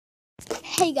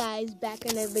Hey guys, back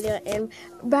in the video, and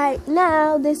right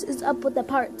now this is up with the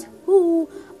part 2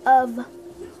 of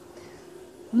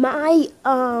my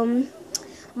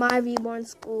my Reborn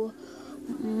school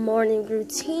morning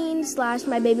routine /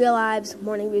 my baby Alive's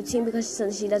morning routine, because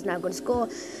since she does not go to school,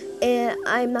 and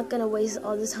I'm not gonna waste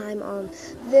all the time on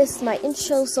this my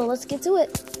intro, so let's get to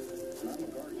it.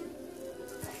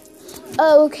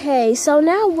 Okay, so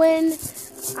now when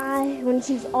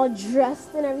she's all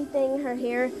dressed and everything, her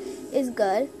hair is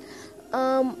good.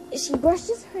 She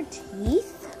brushes her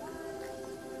teeth.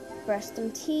 Brush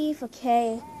them teeth,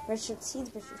 okay. Brush your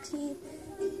teeth, brush your teeth.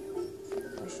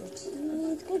 Brush your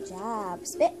teeth. Good job.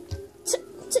 Spit.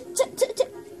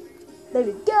 There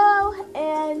we go.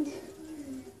 And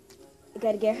I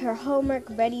gotta get her homework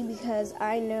ready because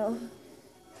I know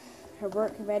her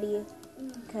work ready.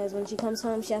 Because when she comes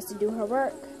home, she has to do her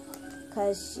work.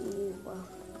 Because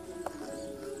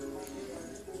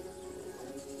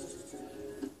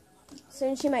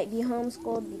soon she might be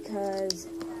homeschooled because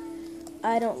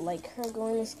I don't like her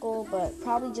going to school, but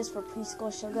probably just for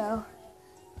preschool she'll go.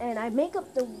 And I make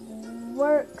up the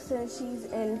work since she's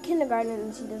in kindergarten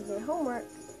and she does her homework.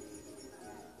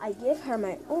 I give her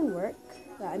my own work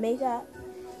that I make up.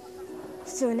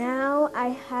 So now I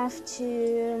have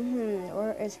to,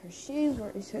 where is her shoes?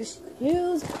 Where is her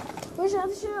shoes? Where's the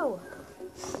other shoe?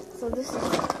 So this is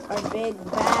our big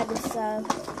bag of stuff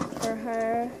for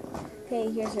her. Okay,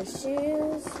 here's her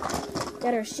shoes.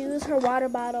 Got her shoes, her water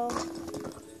bottle.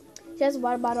 She has a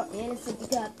water bottle and a sippy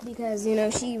cup because, you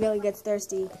know, she really gets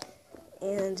thirsty.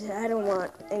 And I don't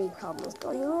want any problems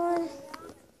going on.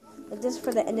 But this is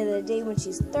for the end of the day when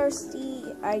she's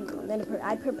thirsty. I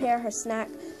prepare her snack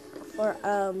for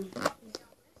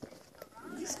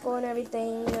school and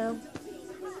everything, you know.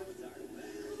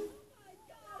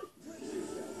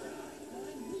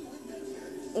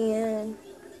 And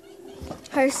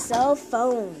her cell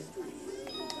phone.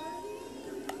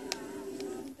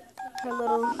 Her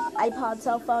little iPod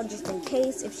cell phone, just in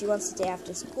case if she wants to stay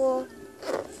after school.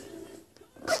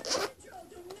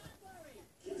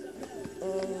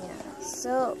 And yeah,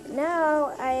 so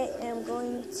now I am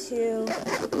going to,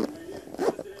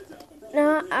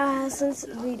 since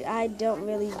I don't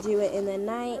really do it in the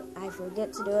night, I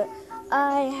forget to do it,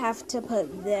 I have to put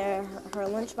her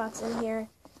lunchbox in here,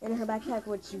 in her backpack,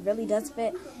 which really does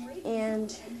fit,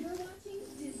 and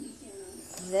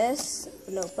this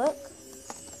notebook,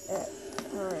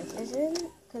 her revision,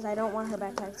 because I don't want her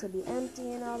backpack to be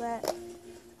empty and all that.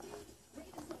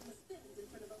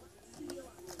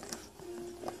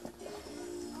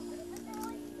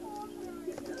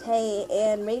 Okay,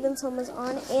 and Raven's home is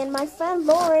on, and my friend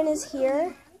Lauren is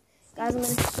here. Guys, I'm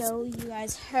going to show you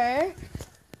guys her.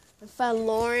 My friend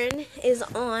Lauren is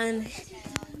on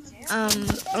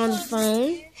the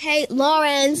phone. Hey,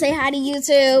 Lauren, say hi to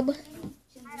YouTube.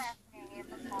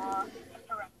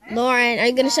 Lauren, are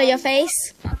you going to show your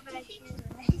face?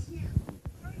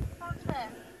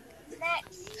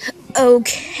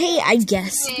 Okay, I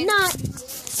guess not.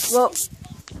 Well,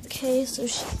 okay, so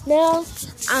now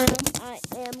I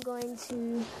am going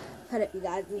to put it, you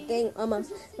guys. The thing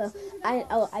almost. So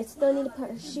I still need to put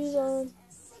her shoes on.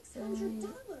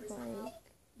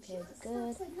 Okay,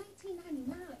 good.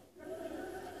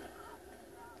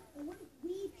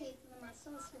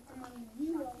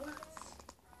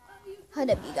 Hold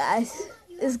up, you guys.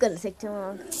 This is gonna take too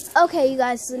long. Okay, you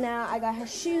guys. So now I got her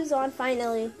shoes on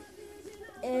finally,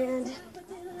 and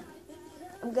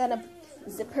I'm gonna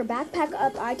zip her backpack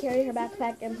up. I carry her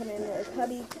backpack and put it in her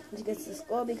cubby when she gets to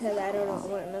school because I don't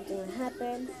want nothing to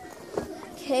happen.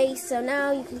 Okay, so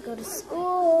now you can go to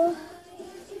school.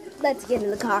 Let's get in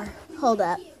the car. Hold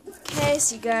up. Okay,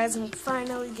 so you guys, I'm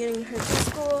finally getting her to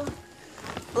school.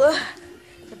 Ugh.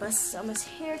 The bus is almost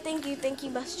here. Thank you,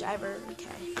 bus driver.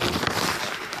 Okay.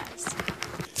 Guys.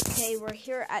 Okay, we're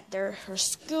here at her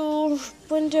school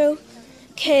window.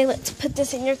 Okay, let's put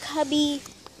this in your cubby.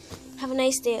 Have a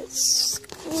nice day at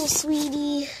school,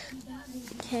 sweetie.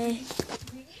 Okay.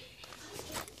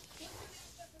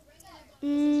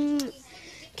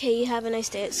 Okay, you have a nice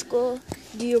day at school.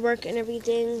 Do your work and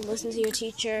everything. Listen to your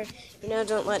teacher. You know,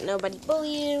 don't let nobody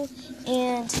bully you.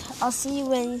 And I'll see you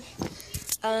when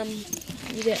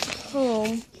you get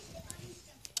home.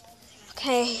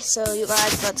 Okay, so you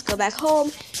guys, let's go back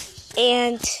home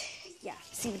and yeah,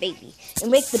 see the baby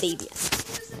and wake the baby up.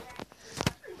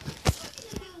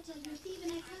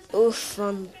 Oof,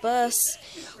 on the bus,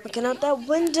 looking out that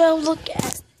window, look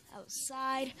at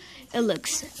outside. It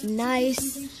looks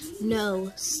nice.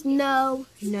 No snow,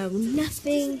 no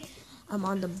nothing. I'm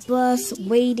on the bus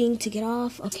waiting to get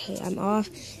off. Okay, I'm off.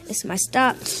 It's my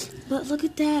stop. But look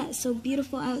at that, so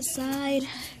beautiful outside.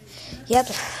 Yep,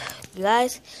 You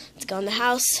guys, let's go in the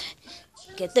house,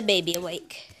 get the baby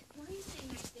awake.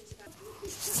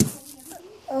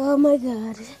 Oh my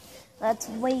God. Let's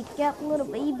wake up, little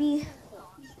baby.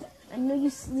 I know you're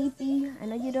sleepy. I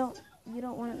know you don't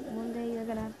want it. One day you're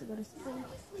gonna have to go to school.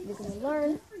 You're gonna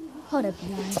learn. Hold up,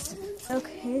 you guys.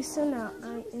 Okay, so now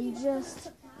I am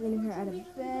just getting her out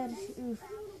of bed. Oof.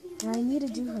 And I need to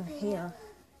do her hair.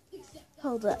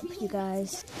 Hold up, you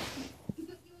guys.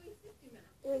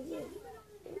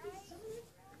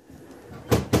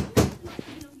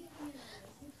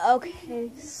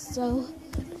 Okay, so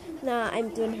now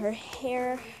I'm doing her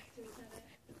hair.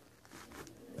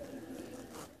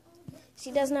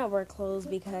 She does not wear clothes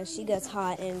because she gets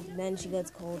hot and then she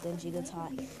gets cold and she gets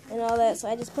hot and all that. So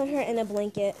I just put her in a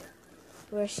blanket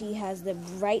where she has the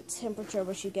right temperature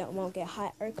where she won't get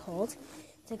hot or cold.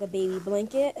 Take a baby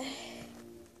blanket.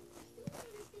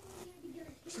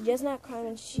 She does not cry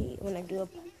when I do a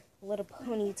little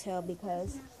ponytail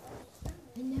because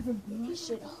I never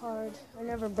brush it hard. I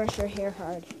never brush her hair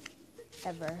hard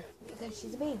ever because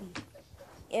she's a baby,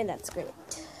 and that's great.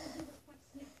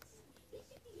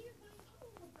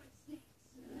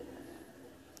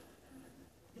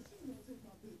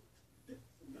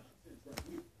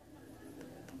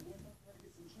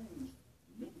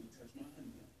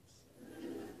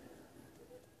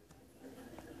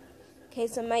 Okay,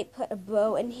 so I might put a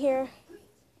bow in here.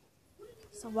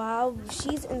 So while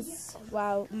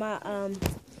my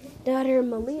daughter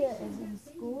Malia is in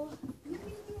school,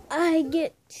 I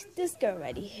get this girl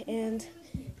ready, and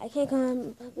I can't go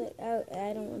in public.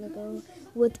 I don't want to go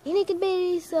with any naked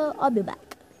baby, so I'll be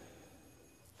back.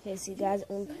 Okay, so you guys,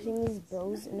 I'm putting these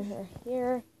bows in her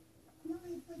hair.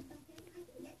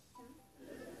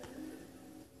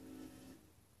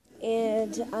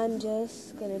 And I'm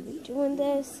just gonna be doing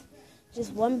this.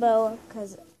 Just one bow,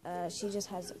 because she just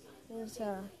has a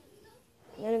ponytail.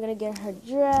 Then I'm gonna get her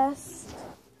dressed.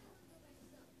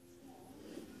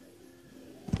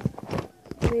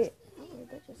 Wait, where'd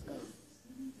that just go?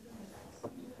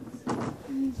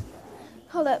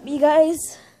 Hold up, you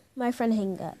guys. My friend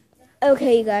hanged up.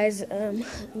 Okay, you guys, I'm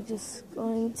just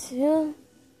going to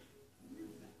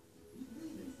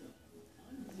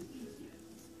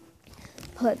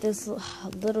put this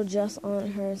little dress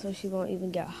on her so she won't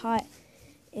even get hot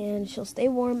and she'll stay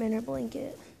warm in her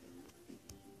blanket.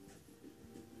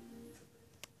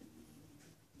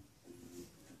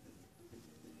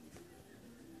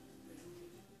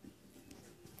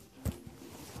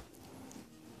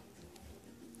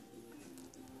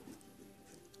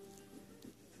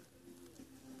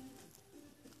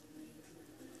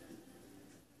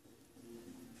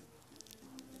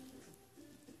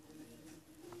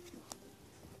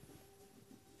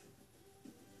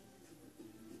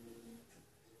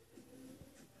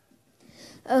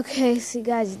 Okay, so you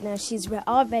guys, now she's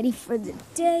all ready for the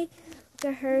day.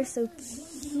 Look at her, so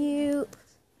cute.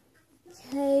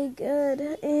 Okay, good.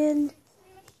 And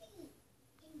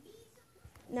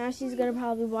now she's gonna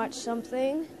probably watch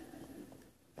something.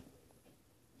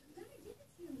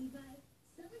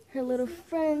 Her little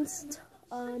friend's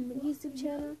YouTube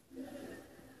channel.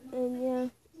 And yeah,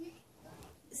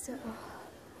 so.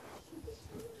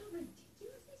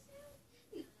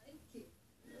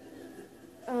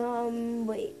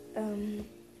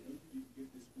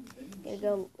 Gotta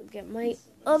go get my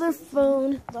other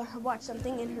phone. Let her watch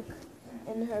something in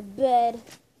her bed,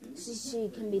 so she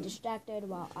can be distracted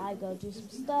while I go do some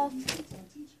stuff.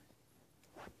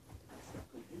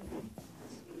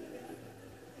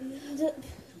 I'm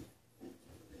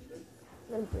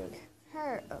gonna bring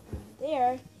her up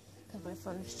there because my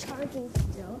phone is charging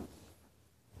still.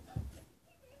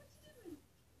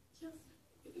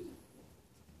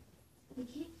 You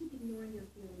can't keep ignoring your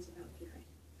feelings about Garrett,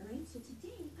 alright? So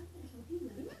today, I'm going to help you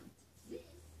let him out. This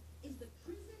is the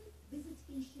prison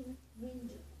visitation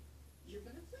window. You're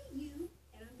going to play you,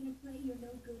 and I'm going to play your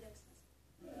no-good ex-husband.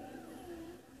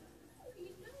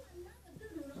 You know I'm not a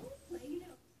good role play. You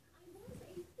know, I was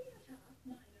a theater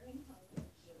minor in college.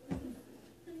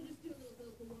 Let me just do a little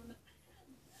vocal warm-up.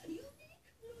 Unique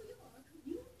New York,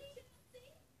 unique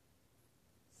thing.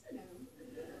 Sit down.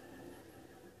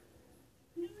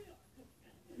 New York.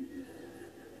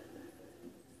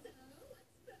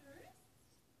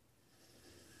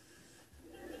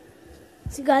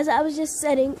 So guys, I was just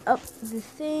setting up the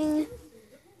thing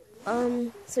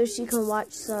so she can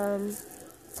watch some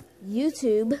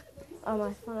YouTube on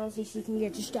my phone so she can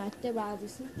get distracted while I do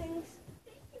some things.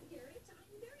 Thank you, Garrett. I'm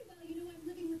very well. You know I'm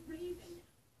living with Raven.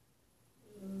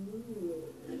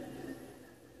 Ooh. I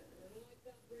don't like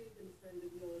that Raven friend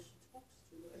of yours. She talks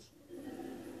too much.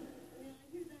 Yeah, I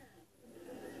hear that.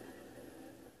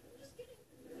 Just kidding.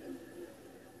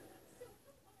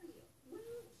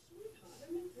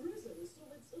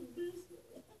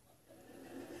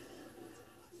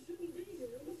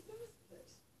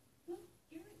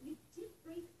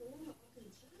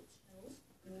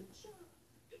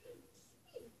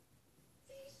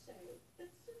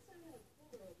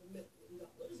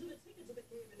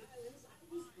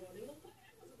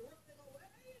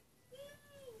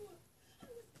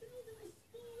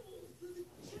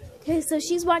 Okay, so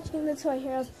she's watching the Toy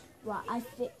Heroes while I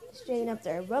straighten up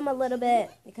their room a little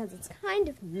bit because it's kind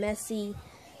of messy.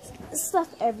 Stuff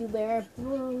everywhere,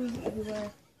 balloons everywhere.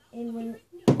 And when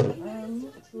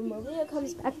Maria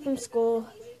comes back from school,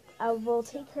 I will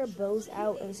take her bows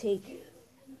out and take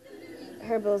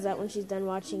her bows out when she's done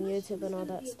watching YouTube and all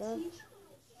that stuff.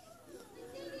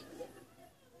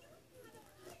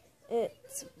 It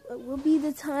will be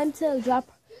the time to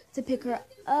pick her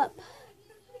up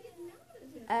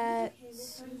at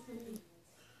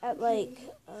like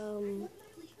 2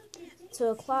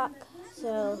 o'clock.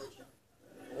 So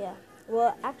yeah,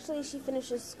 well actually she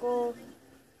finishes school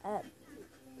at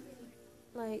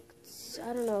like,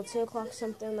 I don't know, 2 o'clock,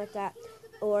 something like that,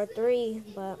 or 3,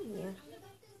 but yeah.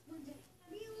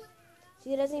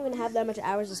 She doesn't even have that much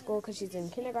hours of school because she's in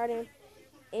kindergarten.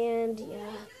 And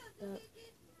yeah,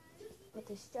 put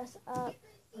this dress up,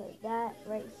 put that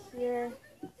right here.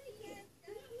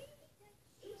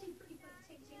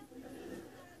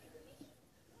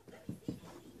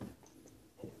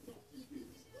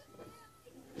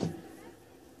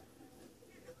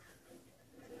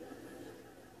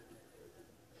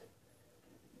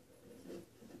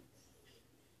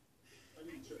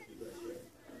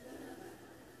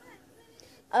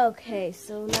 Okay,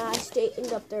 so now I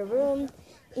straightened up their room,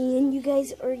 and you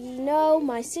guys already know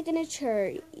my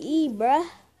signature, E, bruh.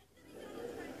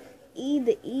 E,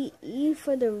 the E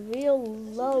for the real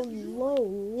low,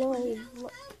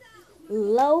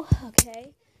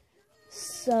 okay.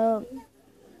 So,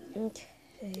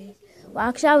 okay. Well,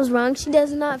 actually, I was wrong. She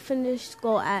does not finish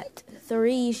school at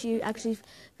 3. She actually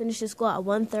finishes school at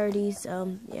 1:30,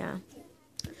 so, yeah.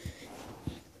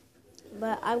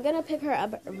 But I'm going to pick her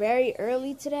up very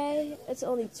early today. It's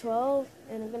only 12,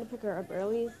 and I'm going to pick her up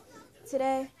early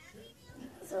today.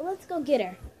 So let's go get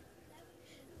her.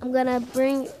 I'm going to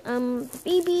bring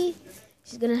BB.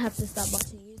 She's going to have to stop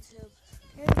watching YouTube.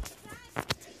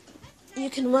 Okay? You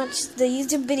can watch the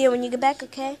YouTube video when you get back,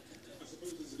 okay?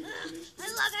 I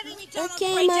love having McDonald's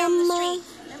Okay, right down the Mama.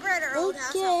 street. Remember at our old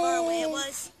house how far away it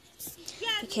was?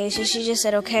 Okay, so she just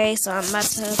said okay, so I'm about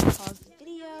to pause the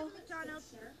video.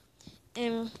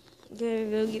 And I'm gonna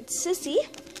go get Sissy.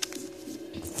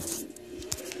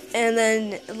 And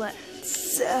then let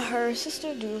her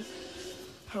sister do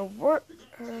her work.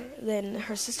 Then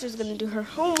her sister's gonna do her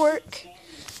homework.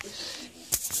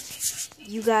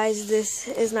 You guys, this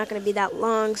is not gonna be that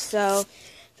long, so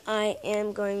I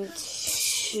am going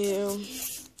to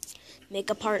make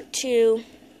a part 2.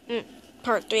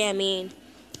 Part 3, I mean,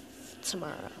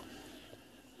 tomorrow.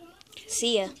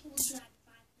 See ya.